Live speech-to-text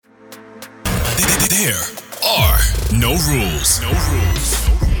There are no rules. No rules.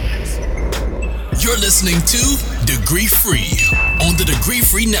 You're listening to Degree Free on the Degree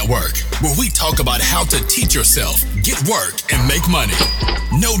Free Network, where we talk about how to teach yourself, get work, and make money.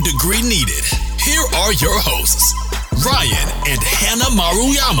 No degree needed. Here are your hosts, Ryan and Hannah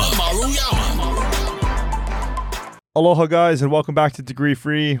Maruyama. Aloha, guys, and welcome back to Degree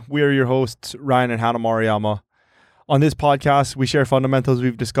Free. We are your hosts, Ryan and Hannah Maruyama. On this podcast, we share fundamentals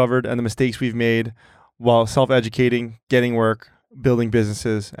we've discovered and the mistakes we've made while self-educating, getting work, building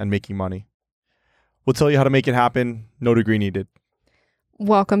businesses, and making money. We'll tell you how to make it happen. No degree needed.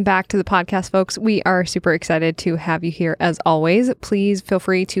 Welcome back to the podcast, folks. We are super excited to have you here as always. Please feel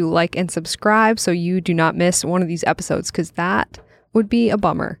free to like and subscribe so you do not miss one of these episodes, because that would be a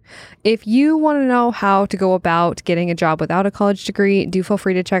bummer. If you want to know how to go about getting a job without a college degree, do feel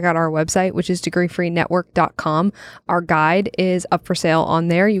free to check out our website, which is degreefreenetwork.com. Our guide is up for sale on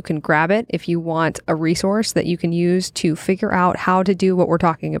there. You can grab it if you want a resource that you can use to figure out how to do what we're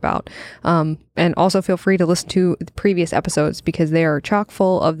talking about. And also feel free to listen to the previous episodes because they are chock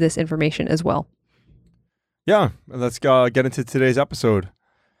full of this information as well. Yeah, let's get into today's episode.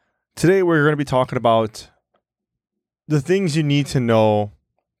 Today, we're going to be talking about the things you need to know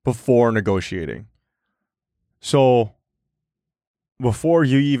before negotiating. So before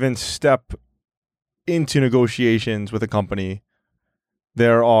you even step into negotiations with a company,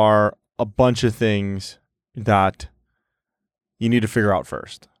 there are a bunch of things that you need to figure out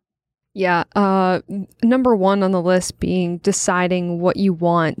first. Yeah. Number one on the list being deciding what you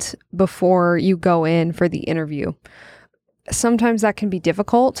want before you go in for the interview. Sometimes that can be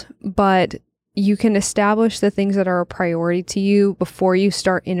difficult, but you can establish the things that are a priority to you before you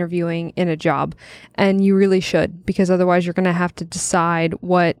start interviewing in a job. And you really should, because otherwise you're going to have to decide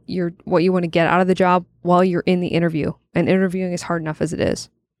what you want to get out of the job while you're in the interview. And interviewing is hard enough as it is.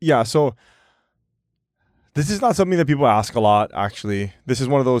 Yeah. So this is not something that people ask a lot, actually. This is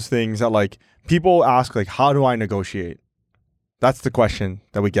one of those things that like people ask, like, how do I negotiate? That's the question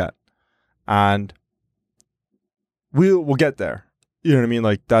that we get. And we'll get there. You know what I mean?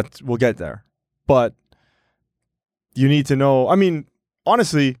 Like we'll get there. But you need to know, I mean,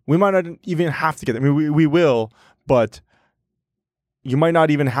 honestly, we might not even have to get there. I mean, we will, but you might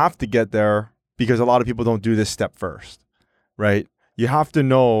not even have to get there because a lot of people don't do this step first, right? You have to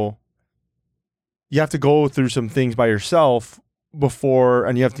know, you have to go through some things by yourself before,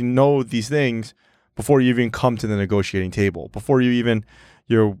 and you have to know these things before you even come to the negotiating table, before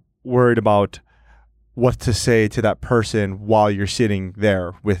you're worried about what to say to that person while you're sitting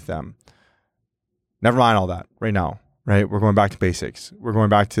there with them. Never mind all that right now, right? We're going back to basics. We're going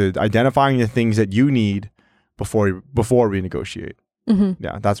back to identifying the things that you need before we negotiate. Mm-hmm.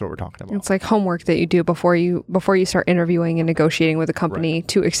 Yeah, that's what we're talking about. It's like homework that you do before you start interviewing and negotiating with a company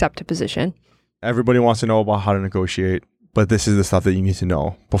to accept a position. Everybody wants to know about how to negotiate, but this is the stuff that you need to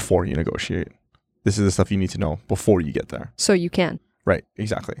know before you negotiate. This is the stuff you need to know before you get there. So you can. Right,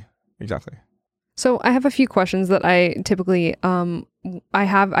 exactly. So I have a few questions that I typically,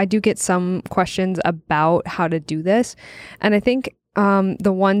 I do get some questions about how to do this. And I think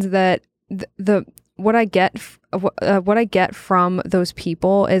the ones that, what I get from those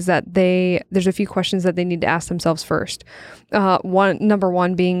people is that there's a few questions that they need to ask themselves first. Number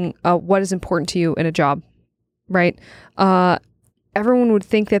one being, what is important to you in a job, right? Everyone would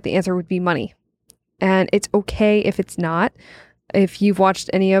think that the answer would be money. And it's okay if it's not. If you've watched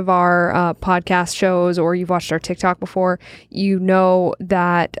any of our podcast shows or you've watched our TikTok before, you know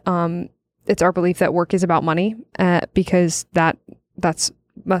that it's our belief that work is about money because that's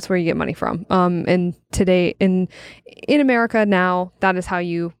where you get money from. And today in America now, that is how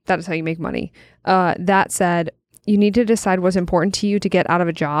you make money. That said, you need to decide what's important to you to get out of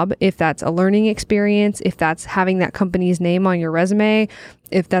a job. If that's a learning experience, if that's having that company's name on your resume,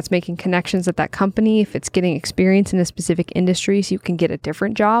 if that's making connections at that company, if it's getting experience in a specific industry so you can get a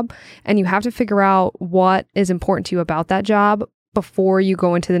different job. And you have to figure out what is important to you about that job before you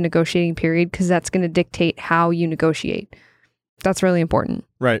go into the negotiating period, because that's going to dictate how you negotiate. That's really important.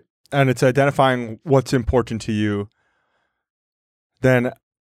 Right. And it's identifying what's important to you. Then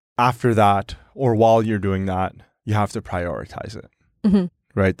after that, or while you're doing that, you have to prioritize it, mm-hmm.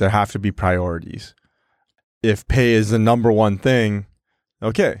 right? There have to be priorities. If pay is the number one thing,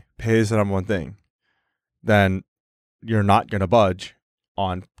 okay, pay is the number one thing, then you're not going to budge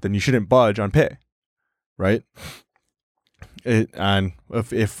then you shouldn't budge on pay, right? And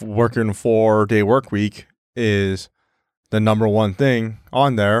if working a 4-day work week is the number one thing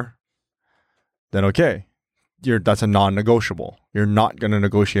on there, then okay, that's a non-negotiable. You're not going to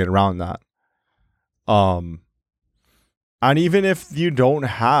negotiate around that. And even if you don't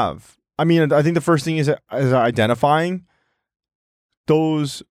have I mean, I think the first thing is identifying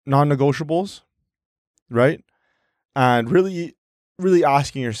those non-negotiables, right? And really, really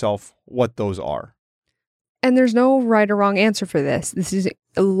asking yourself what those are. And there's no right or wrong answer for this. This is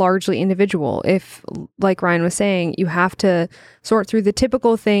largely individual. If, like Ryan was saying, you have to sort through the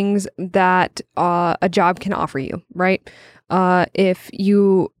typical things that a job can offer you, right? If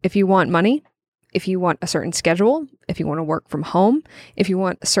you want money, if you want a certain schedule, if you want to work from home, if you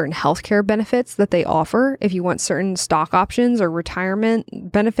want certain healthcare benefits that they offer, if you want certain stock options or retirement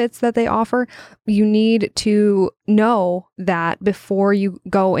benefits that they offer, you need to know that before you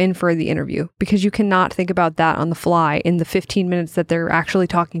go in for the interview, because you cannot think about that on the fly in the 15 minutes that they're actually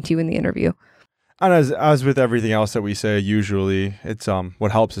talking to you in the interview. And as with everything else that we say, usually it's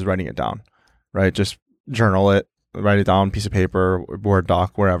what helps is writing it down, right? Just journal it, write it down, piece of paper, Word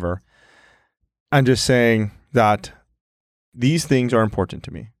doc, wherever. And just saying that these things are important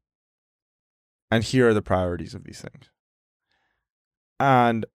to me. And here are the priorities of these things.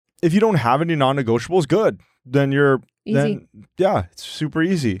 And if you don't have any non-negotiables, good. Then Easy. It's super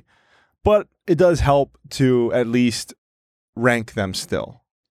easy. But it does help to at least rank them still,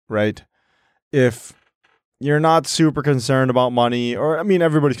 right? If you're not super concerned about money, or I mean,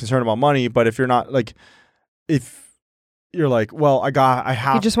 everybody's concerned about money, but if you're not if you're like, well, I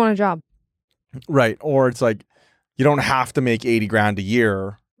have. You just want a job. Right. Or it's like, you don't have to make 80 grand a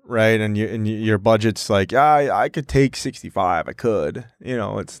year, right? And your budget's like, yeah, I could take 65. I could,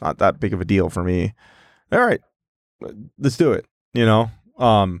 it's not that big of a deal for me. All right, let's do it,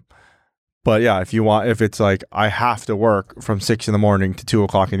 But yeah, if it's like, I have to work from 6 a.m. to 2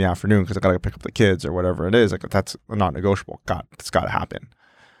 o'clock in the afternoon because I got to pick up the kids or whatever it is, like that's not negotiable. It's got to happen.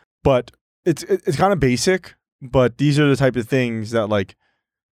 But it's kind of basic, but these are the type of things that like,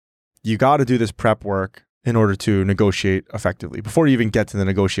 you got to do this prep work in order to negotiate effectively before you even get to the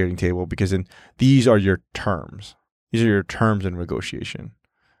negotiating table, because these are your terms. These are your terms in negotiation,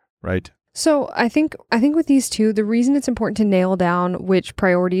 right? So I think with these two, the reason it's important to nail down which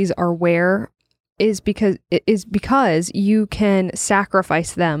priorities are where is because you can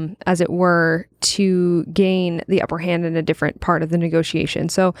sacrifice them, as it were, to gain the upper hand in a different part of the negotiation.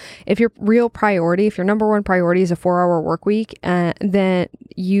 So if your number one priority is a 4-hour work week, then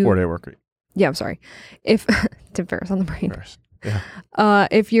you 4-day work week. Yeah, I'm sorry. If Tim Ferriss on the brain. Yeah.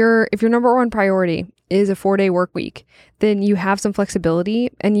 If your number one priority is a 4-day work week, then you have some flexibility,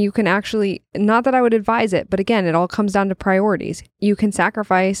 and you can actually, not that I would advise it, but again, it all comes down to priorities. You can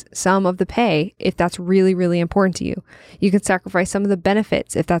sacrifice some of the pay if that's really, really important to you. You can sacrifice some of the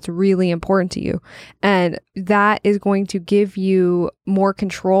benefits if that's really important to you. And that is going to give you more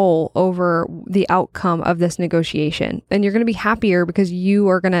control over the outcome of this negotiation. And you're going to be happier because you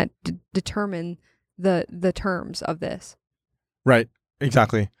are going to determine the terms of this. Right.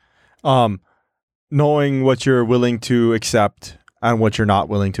 Exactly. Knowing what you're willing to accept and what you're not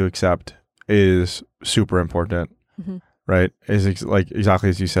willing to accept is super important, right? Is exactly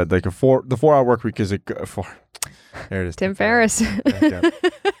as you said. Like the 4-hour work week is there it is. Tim Ferriss.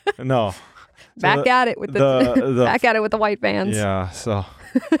 No. Back at it with the white vans. Yeah. So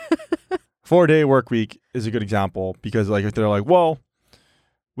 4-day work week is a good example, because like if they're like, well,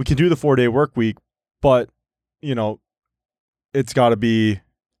 we can do the 4-day work week, but it's got to be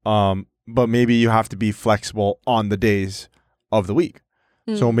but maybe you have to be flexible on the days of the week.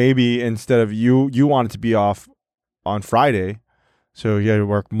 So maybe instead of you want it to be off on Friday, so you got to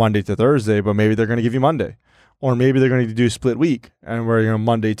work Monday to Thursday, but maybe they're going to give you Monday. Or maybe they're going to do a split week, and we're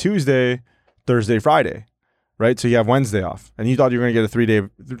Monday, Tuesday, Thursday, Friday, right? So you have Wednesday off, and you thought you were going to get a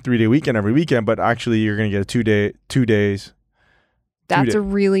 3-day weekend every weekend, but actually you're going to get a 2 days. That's a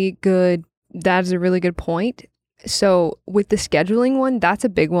really good point. So with the scheduling one, that's a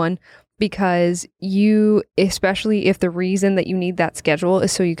big one, because especially if the reason that you need that schedule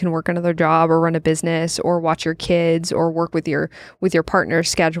is so you can work another job or run a business or watch your kids or work with your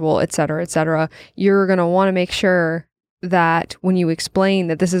partner's schedule, et cetera, you're going to want to make sure that when you explain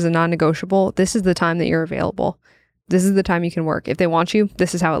that this is a non-negotiable, this is the time that you're available. This is the time you can work. If they want you,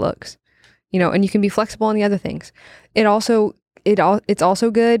 this is how it looks. And you can be flexible on the other things. It's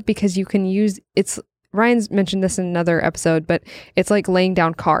also good because you can use Ryan's mentioned this in another episode, but it's like laying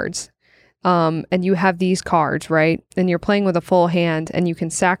down cards. And you have these cards, right? And you're playing with a full hand, and you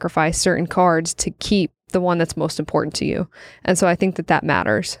can sacrifice certain cards to keep the one that's most important to you. And so I think that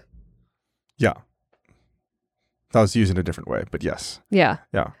matters. Yeah. I was using it a different way, but yes. Yeah.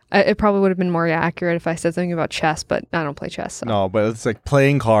 Yeah. It probably would have been more accurate if I said something about chess, but I don't play chess. So. No, but it's like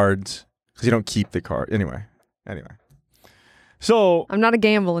playing cards because you don't keep the card. Anyway. So. I'm not a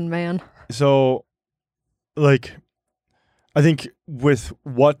gambling man. So, like, I think with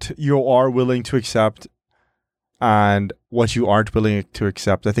what you are willing to accept and what you aren't willing to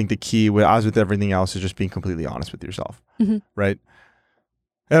accept, I think the key, as with everything else, is just being completely honest with yourself, right?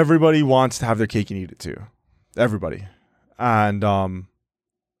 Everybody wants to have their cake and eat it too. Everybody. And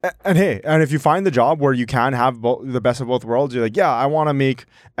hey, and if you find the job where you can have the best of both worlds, you're like, yeah, I want to make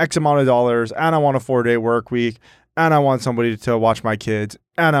X amount of dollars, and I want a 4-day work week, and I want somebody to watch my kids,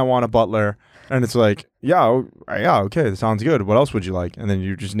 and I want a butler. And it's like, yeah, okay, that sounds good. What else would you like? And then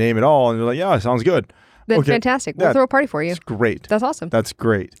you just name it all, and you're like, yeah, it sounds good. That's fantastic. We'll throw a party for you. It's great. That's awesome. That's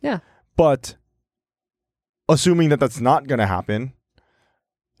great. Yeah. But assuming that that's not going to happen,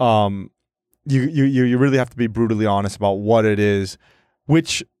 you really have to be brutally honest about what it is,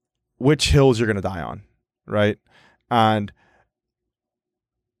 which hills you're going to die on, right? And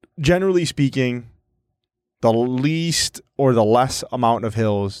generally speaking, the least or the less amount of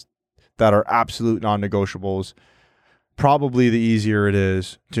hills that are absolute non-negotiables, probably the easier it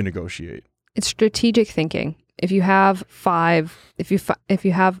is to negotiate. It's strategic thinking. If you have five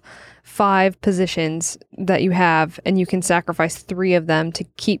positions that you have and you can sacrifice 3 of them to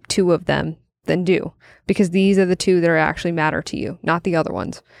keep 2 of them, then do, because these are the 2 that are actually matter to you, not the other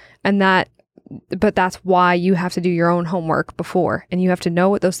ones. But that's why you have to do your own homework before, and you have to know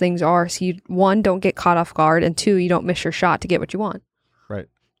what those things are. So you, 1, don't get caught off guard, and 2, you don't miss your shot to get what you want. Right.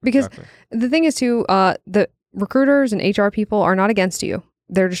 Because the thing is too, the recruiters and HR people are not against you.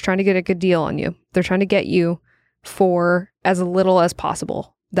 They're just trying to get a good deal on you. They're trying to get you for as little as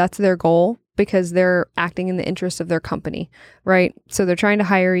possible. That's their goal, because they're acting in the interest of their company, right? So they're trying to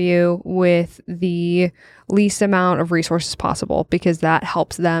hire you with the least amount of resources possible, because that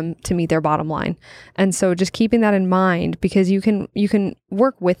helps them to meet their bottom line. And so just keeping that in mind, because you can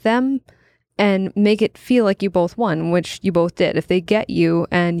work with them and make it feel like you both won, which you both did. If they get you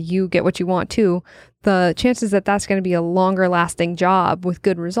and you get what you want too, the chances that that's going to be a longer lasting job with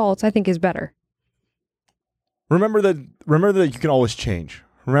good results, I think, is better. Remember that you can always change.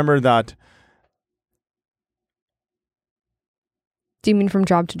 Remember that. Do you mean from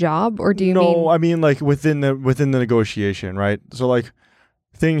job to job, or do you mean? No, I mean like within the negotiation, right? So like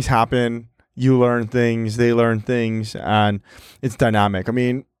things happen, you learn things, they learn things, and it's dynamic. I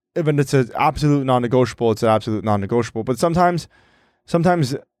mean, even it's an absolute non-negotiable, it's an absolute non-negotiable. But sometimes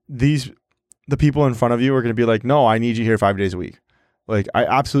the people in front of you are going to be like, no, I need you here 5 days a week. Like, I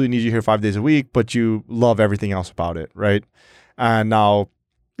absolutely need you here 5 days a week, but you love everything else about it, right? And now,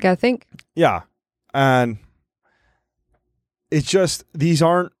 you gotta think. Yeah, and it's just these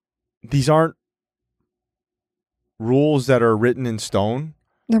aren't rules that are written in stone.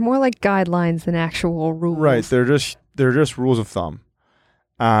 They're more like guidelines than actual rules. Right. They're just rules of thumb.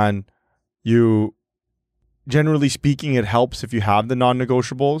 And you, generally speaking, it helps if you have the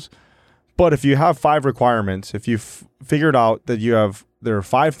non-negotiables. But if you have 5 requirements, if you've figured out that there are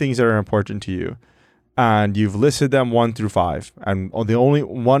 5 things that are important to you, and you've listed them 1 through 5, and the only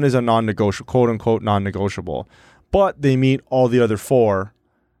one is a non-negotiable, quote unquote non-negotiable, but they meet all the other 4,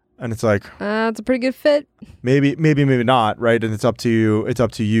 and it's like, it's a pretty good fit. Maybe not, right? And it's up to you. It's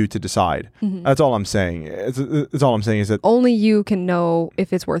up to you to decide. Mm-hmm. That's all I'm saying. It's all I'm saying is that only you can know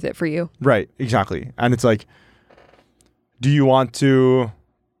if it's worth it for you. Right. Exactly. And it's like, do you want to?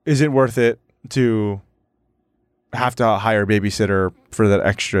 Is it worth it to have to hire a babysitter for that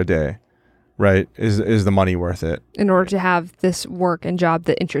extra day? Right? Is the money worth it? In order to have this work and job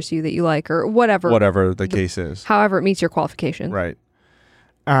that interests you, that you like, or whatever. Whatever the case is. However it meets your qualifications. Right.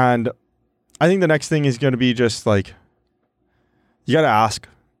 And I think the next thing is going to be just like, you got to ask,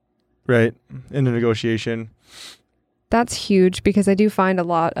 right? In the negotiation. That's huge, because I do find a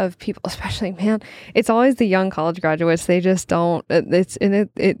lot of people, especially, it's always the young college graduates. They just don't,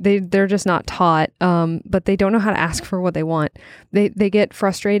 they're just not taught, but they don't know how to ask for what they want. They get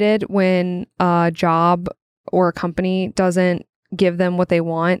frustrated when a job or a company doesn't give them what they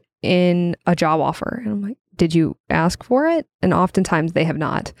want in a job offer. And I'm like, did you ask for it? And oftentimes they have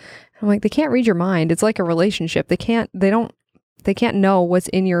not. I'm like, they can't read your mind. It's like a relationship. They can't know what's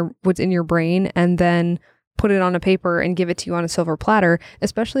in your brain and then put it on a paper and give it to you on a silver platter,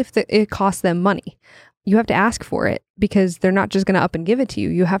 especially if it costs them money. You have to ask for it, because they're not just going to up and give it to you.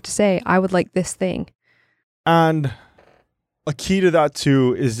 You have to say, I would like this thing. And a key to that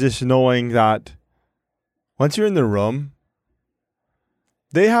too is just knowing that once you're in the room,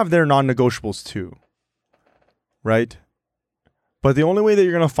 they have their non-negotiables too. Right? But the only way that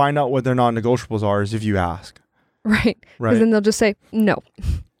you're going to find out what their non-negotiables are is if you ask. Right. Because then they'll just say no.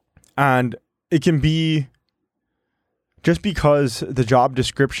 And it can be just because the job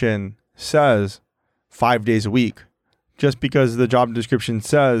description says 5 days a week, just because the job description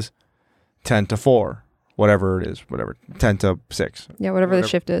says 10 to 4. whatever it is, whatever, 10 to 6. Yeah, whatever the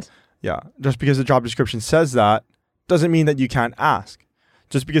shift is. Yeah. Just because the job description says that doesn't mean that you can't ask.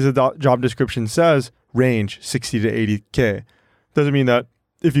 Just because the job description says range 60 to 80K doesn't mean that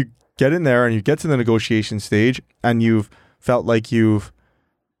if you get in there and you get to the negotiation stage and you've felt like you've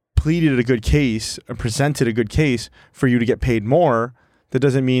pleaded a good case and presented a good case for you to get paid more, that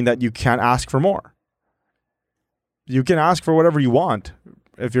doesn't mean that you can't ask for more. You can ask for whatever you want.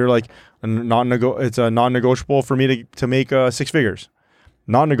 If you're like, it's a non-negotiable for me to make 6 figures.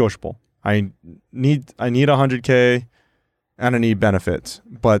 Non-negotiable. I need 100K and I need benefits.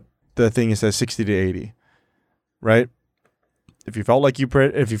 But the thing is says 60 to 80, right? If you felt like you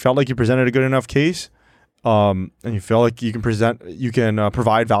presented a good enough case, and you feel like you can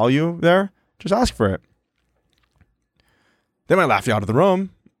provide value there, just ask for it. They might laugh you out of the room.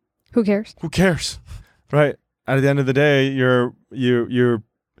 Who cares? Who cares? Right. At the end of the day, you're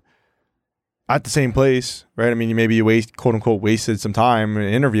at the same place, right? I mean, maybe you quote unquote wasted some time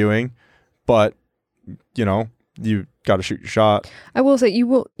in interviewing, but you got to shoot your shot. I will say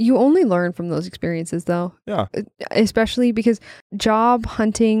you only learn from those experiences though. Yeah. Especially because job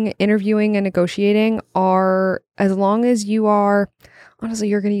hunting, interviewing, and negotiating are, as long as you are, honestly,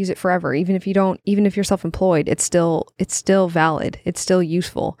 you're going to use it forever. Even if you're self-employed, it's still valid. It's still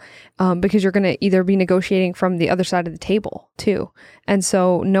useful, because you're going to either be negotiating from the other side of the table too. And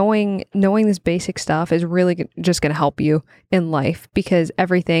so knowing this basic stuff is really just going to help you in life, because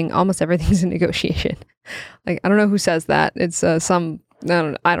almost everything's a negotiation. Like, I don't know who says that. It's I don't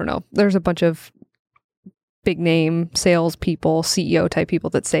know. There's a bunch of big name sales people, CEO type people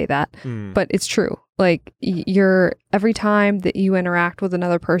that say that, but it's true. Like, every time that you interact with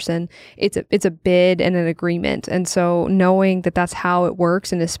another person, it's a bid and an agreement. And so knowing that that's how it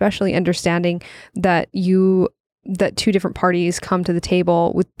works, and especially understanding that two different parties come to the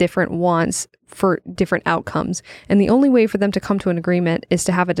table with different wants for different outcomes. And the only way for them to come to an agreement is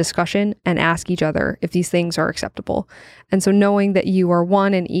to have a discussion and ask each other if these things are acceptable. And so knowing that you are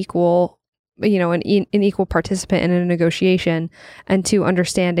an equal participant in a negotiation, and two,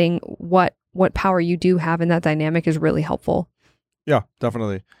 understanding what power you do have in that dynamic is really helpful. Yeah,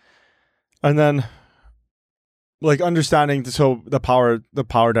 definitely. And then like understanding the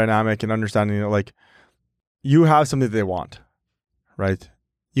power dynamic, and understanding that like you have something that they want, right?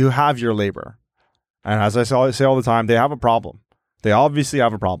 You have your labor. And as I say all the time, they have a problem. They obviously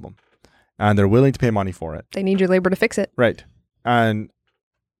have a problem, and they're willing to pay money for it. They need your labor to fix it. Right. And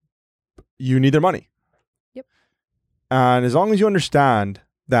you need their money. Yep. And as long as you understand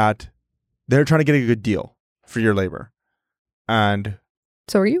that they're trying to get a good deal for your labor, and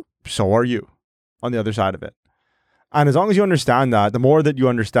so are you on the other side of it. And as long as you understand that, the more that you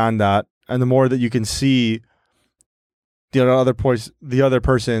understand that, and the more that you can see the other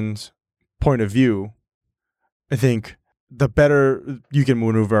person's point of view, I think the better you can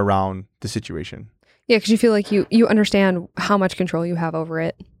maneuver around the situation. Yeah, because you feel like you understand how much control you have over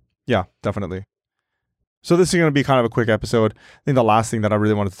it. Yeah, definitely. So this is going to be kind of a quick episode. I think the last thing that I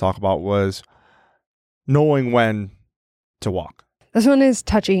really wanted to talk about was knowing when to walk. This one is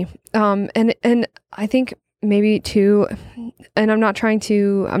touchy. And I think maybe too, and I'm not trying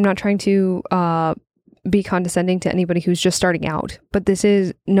to be condescending to anybody who's just starting out, but this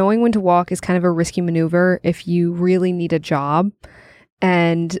is knowing when to walk is kind of a risky maneuver if you really need a job,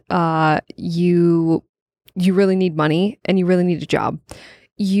 and you really need money and you really need a job.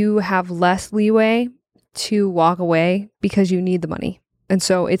 You have less leeway to walk away because you need the money. And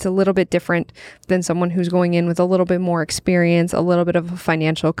so it's a little bit different than someone who's going in with a little bit more experience, a little bit of a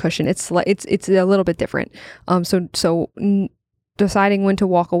financial cushion. It's a little bit different. So deciding when to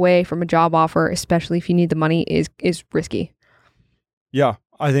walk away from a job offer, especially if you need the money, is risky. Yeah,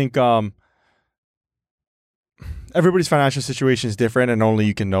 I think everybody's financial situation is different, and only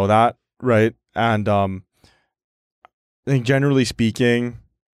you can know that, right? And I think generally speaking,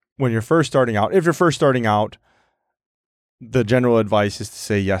 when you're first starting out, the general advice is to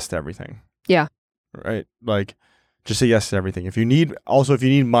say yes to everything. Yeah. Right? Like, just say yes to everything. If you need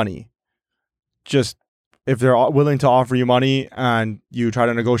money, if they're willing to offer you money and you try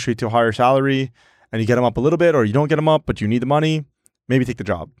to negotiate to a higher salary and you get them up a little bit, or you don't get them up, but you need the money, maybe take the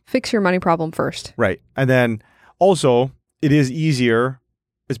job. Fix your money problem first. Right. And then also, it is easier.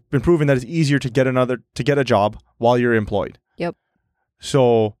 It's been proven that it's easier to get a job while you're employed. Yep.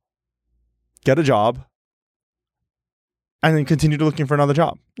 So get a job, and then continue to looking for another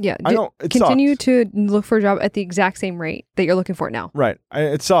job. Yeah. I know it continue sucks. to look for a job at the exact same rate that you're looking for it now. Right.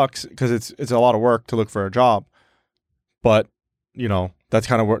 It sucks because it's a lot of work to look for a job, but that's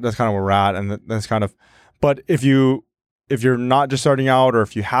kind of where we're at, and that's kind of. But if you if you're not just starting out, or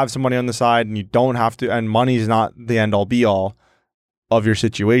if you have some money on the side and you don't have to, and money is not the end all be all of your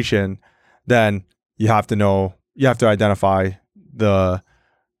situation, then you have to identify the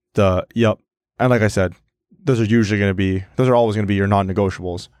yep. And like I said, those are always going to be your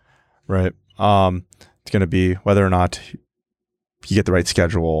non-negotiables, right? It's going to be whether or not you get the right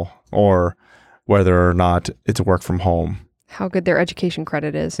schedule, or whether or not it's work from home. How good their education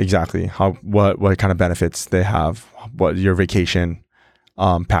credit is. Exactly. What kind of benefits they have, what your vacation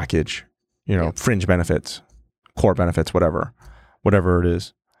package, fringe benefits, core benefits, whatever it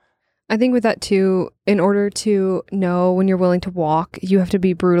is. I think with that too, in order to know when you're willing to walk, you have to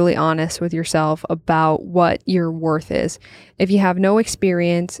be brutally honest with yourself about what your worth is. If you have no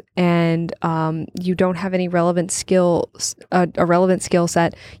experience and you don't have any relevant a relevant skill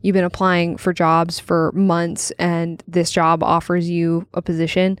set, you've been applying for jobs for months and this job offers you a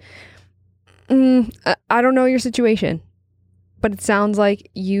position, I don't know your situation, but it sounds like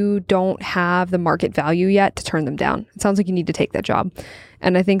you don't have the market value yet to turn them down. It sounds like you need to take that job.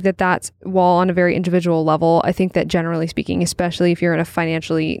 And I think that that's, while on a very individual level, I think that generally speaking, especially if you're in a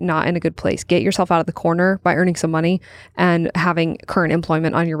financially not in a good place, get yourself out of the corner by earning some money and having current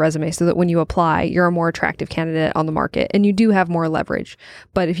employment on your resume so that when you apply, you're a more attractive candidate on the market and you do have more leverage.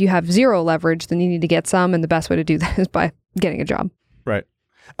 But if you have zero leverage, then you need to get some. And the best way to do that is by getting a job. Right.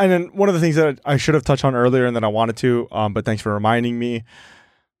 And then one of the things that I should have touched on earlier and that I wanted to, but thanks for reminding me,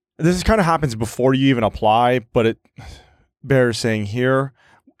 this kind of happens before you even apply, but it bears saying here,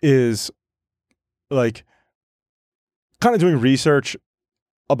 is like kind of doing research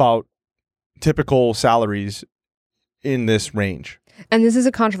about typical salaries in this range. And this is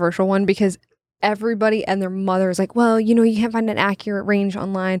a controversial one because everybody and their mother is like, well, you can't find an accurate range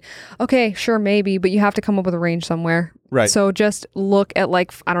online. Okay, sure, maybe, but you have to come up with a range somewhere. Right. So just look at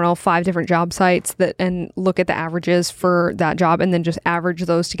 5 different job sites and look at the averages for that job and then just average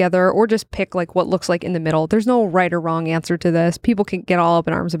those together, or just pick what looks like in the middle. There's no right or wrong answer to this. People can get all up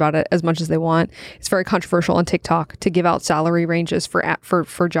in arms about it as much as they want. It's very controversial on TikTok to give out salary ranges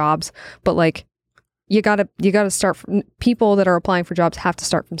for jobs, but you gotta start from, people that are applying for jobs have to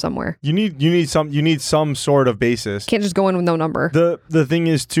start from somewhere. You need some sort of basis. Can't just go in with no number. The thing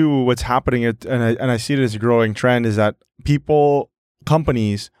is too, what's happening, and I see it as a growing trend, is that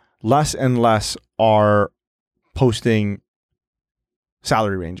companies less and less are posting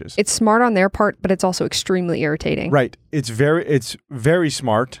salary ranges. It's smart on their part, but it's also extremely irritating. Right. It's very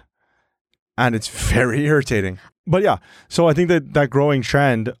smart, and it's very irritating. But yeah, so I think that growing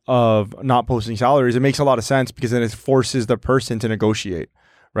trend of not posting salaries, it makes a lot of sense, because then it forces the person to negotiate,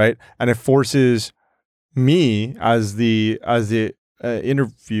 right? And it forces me as the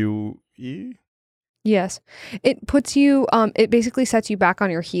interviewee. Yes, it puts you. It basically sets you back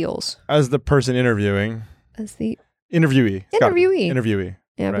on your heels As the person interviewing. as the Interviewee. interviewee.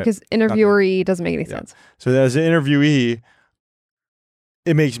 Yeah, right. because intervieweree doesn't make any sense. So as an interviewee,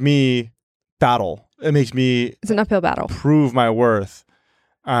 it makes me battle. It makes me It's an uphill battle. prove my worth.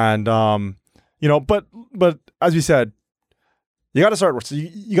 And but as we said, you got to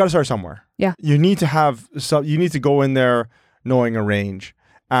start somewhere. Yeah. You need to go in there knowing a range.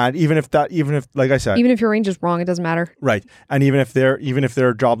 And even if like I said, Even if your range is wrong, it doesn't matter. right. And even if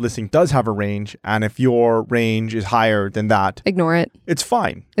their job listing does have a range, and if your range is higher than that, Ignore it. it's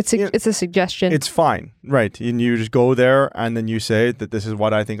fine. It's a suggestion. It's fine, right? And you just go there and then you say that this is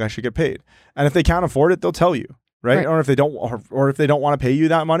what I think I should get paid. And if they can't afford it, they'll tell you, right? Or if they don't, or if they don't want to pay you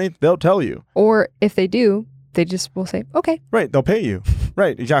that money, they'll tell you. Or if they do, they just will say, okay. Right? They'll pay you.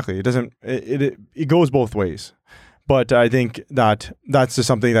 Right? Exactly. It doesn't. It goes both ways. But I think that that's just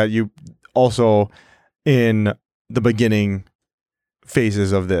something that you also, in the beginning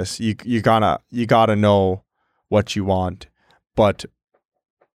phases of this, you gotta know what you want, but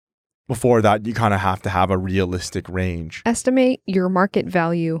before that, you kind of have to have a realistic range. Estimate your market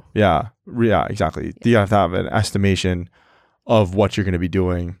value. Yeah, exactly. You have to have an estimation of what you're going to be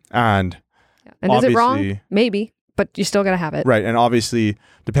doing, and is it wrong? Maybe, but you still got to have it. Right, and obviously,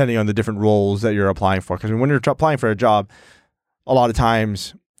 depending on the different roles that you're applying for, because when you're applying for a job, a lot of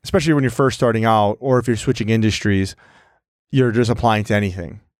times, especially when you're first starting out, or if you're switching industries, you're just applying to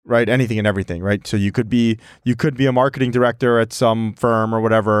anything, right? Anything and everything, right? So you could be a marketing director at some firm or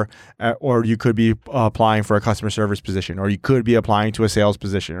whatever, or you could be applying for a customer service position, or you could be applying to a sales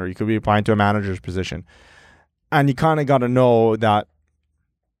position, or you could be applying to a manager's position. And you kind of got to know that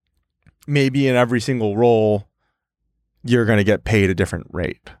maybe in every single role, you're going to get paid a different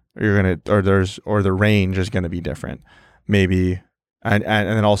rate. Or the range is going to be different. Maybe And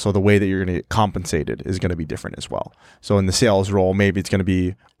then also the way that you're going to get compensated is going to be different as well. So in the sales role, maybe it's going to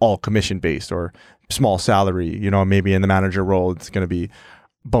be all commission based or small salary. Maybe in the manager role, it's going to be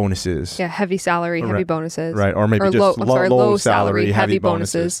bonuses. Yeah, heavy salary, heavy bonuses. Right, or maybe just low salary, heavy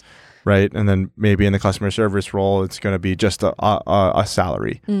bonuses. Right, and then maybe in the customer service role, it's going to be just a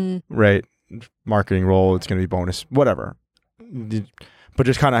salary. Right, marketing role, it's going to be bonus, whatever. But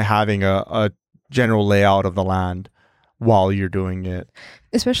just kind of having a general layout of the land while you're doing it.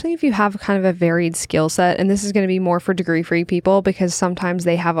 Especially if you have kind of a varied skill set, and this is going to be more for degree-free people because sometimes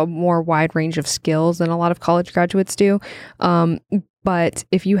they have a more wide range of skills than a lot of college graduates do. But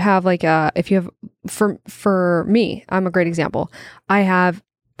if you have for me, I'm a great example. I have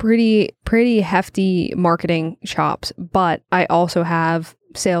pretty hefty marketing chops, but I also have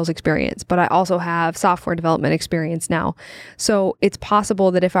sales experience, but I also have software development experience now. So it's possible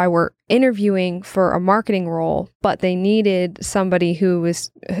that if I were interviewing for a marketing role, but they needed somebody who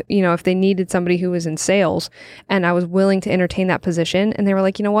was, if they needed somebody who was in sales and I was willing to entertain that position and they were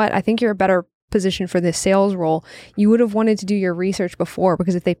like, you know what, I think you're a better position for this sales role, you would have wanted to do your research before,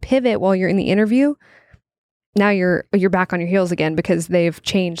 because if they pivot while you're in the interview, now you're back on your heels again because they've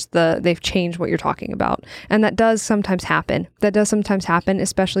changed what you're talking about. And that does sometimes happen.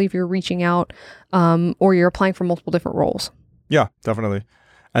 Especially if you're reaching out or you're applying for multiple different roles. Yeah, definitely.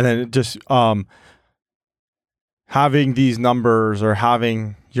 And then just having these numbers or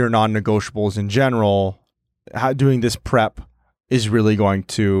having your non-negotiables in general, doing this prep is really going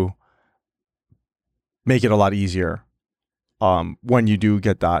to make it a lot easier. When you do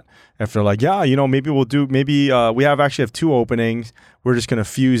get that, if they're like, yeah, maybe we actually have 2 openings. We're just going to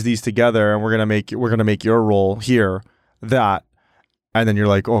fuse these together and we're going to make your role here that, and then you're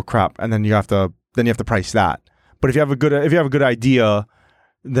like, oh crap. And then you have to price that. But if you have a good idea,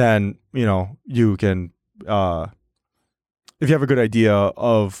 then, you can, if you have a good idea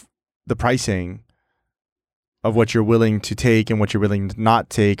of the pricing of what you're willing to take and what you're willing to not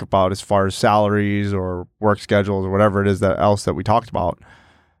take about as far as salaries or work schedules or whatever it is else that we talked about,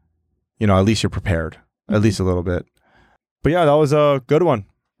 at least you're prepared, at least a little bit. But yeah, that was a good one.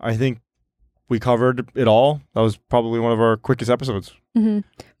 I think we covered it all. That was probably one of our quickest episodes. Mm-hmm.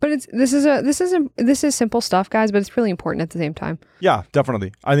 But this is simple stuff, guys, but it's really important at the same time. Yeah,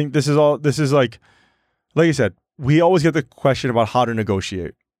 definitely. I think this is like you said, we always get the question about how to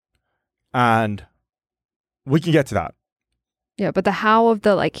negotiate, and we can get to that. Yeah, but the how of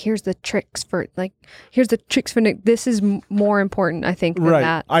the here's the tricks for this is more important, I think, than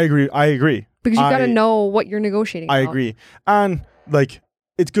that. I agree. Because you got to know what you're negotiating about. I agree. And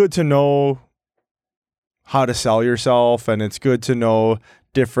it's good to know how to sell yourself, and it's good to know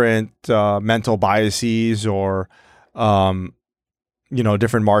different mental biases or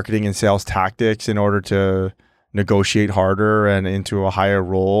different marketing and sales tactics in order to negotiate harder and into a higher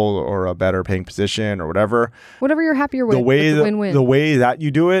role or a better paying position or whatever you're happier with. Win-win. The way that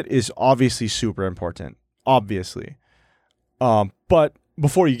you do it is obviously super important, obviously. But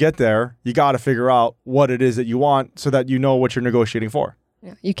before you get there, you got to figure out what it is that you want so that you know what you're negotiating for.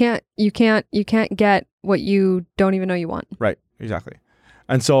 Yeah. You can't get what you don't even know you want. Right. Exactly.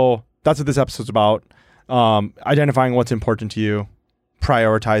 And so that's what this episode's about. Identifying what's important to you,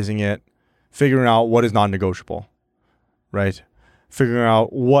 prioritizing it, figuring out what is non-negotiable, right? Figuring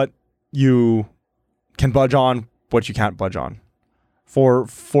out what you can budge on, what you can't budge on.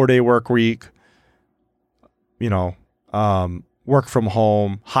 4-day work week, work from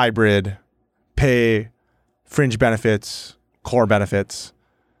home, hybrid, pay, fringe benefits, core benefits,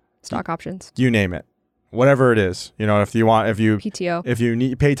 stock options, you name it, whatever it is. PTO, if you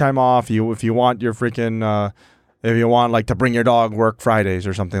need pay time off, if you want your freaking, if you want to bring your dog work Fridays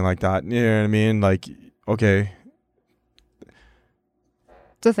or something like that, you know what I mean? Okay.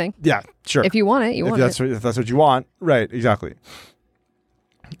 It's a thing. Yeah, sure. If you want it, if that's what you want. Right, exactly.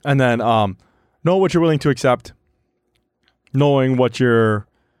 And then know what you're willing to accept, knowing which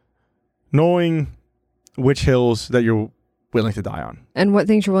hills that you're willing to die on. And what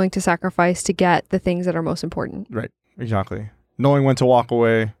things you're willing to sacrifice to get the things that are most important. Right, exactly. Knowing when to walk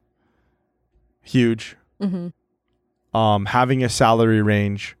away, huge. Mm-hmm. Having a salary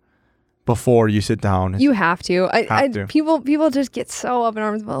range before you sit down. You have to. People just get so up in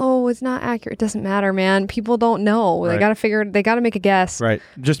arms about, oh, it's not accurate. It doesn't matter, man. People don't know. Right. They got to make a guess. Right.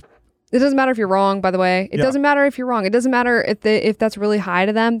 It doesn't matter if you're wrong, by the way. It doesn't matter if you're wrong. It doesn't matter if that's really high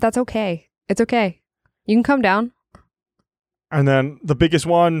to them. That's okay. It's okay. You can come down. And then the biggest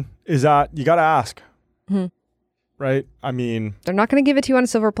one is that you got to ask. Mm-hmm. Right? I mean, they're not going to give it to you on a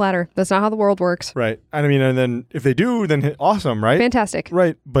silver platter. That's not how the world works. Right. And I mean, and then if they do, then awesome, right? Fantastic.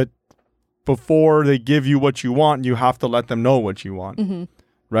 Right. But before they give you what you want, you have to let them know what you want,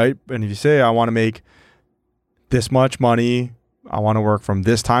 right? And if you say, I want to make this much money, I want to work from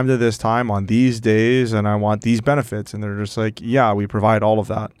this time to this time on these days, and I want these benefits, and they're just like, yeah, we provide all of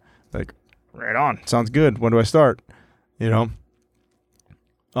that. Like, right on, sounds good. When do I start? You know,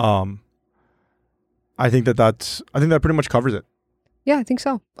 I think that pretty much covers it. Yeah, I think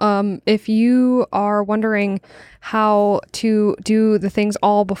so. If you are wondering how to do the things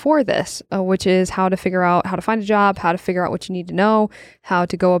all before this, which is how to figure out how to find a job, how to figure out what you need to know, how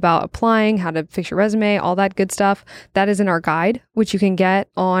to go about applying, how to fix your resume, all that good stuff, that is in our guide, which you can get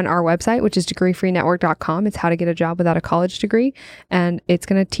on our website, which is degreefreenetwork.com. It's how to get a job without a college degree. And it's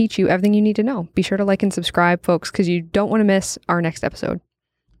going to teach you everything you need to know. Be sure to like and subscribe, folks, because you don't want to miss our next episode.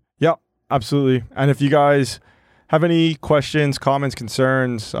 Yeah, absolutely. And if you guys have any questions, comments,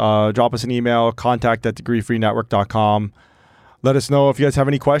 concerns, drop us an email, contact@degreefreenetwork.com. Let us know if you guys have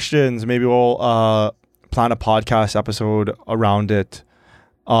any questions. Maybe we'll plan a podcast episode around it.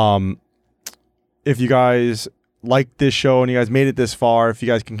 If you guys like this show and you guys made it this far, if you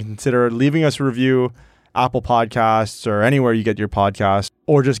guys can consider leaving us a review, Apple Podcasts or anywhere you get your podcast,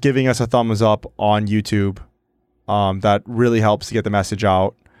 or just giving us a thumbs up on YouTube. That really helps to get the message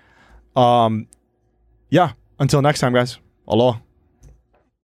out. Yeah. Until next time, guys. Aloha.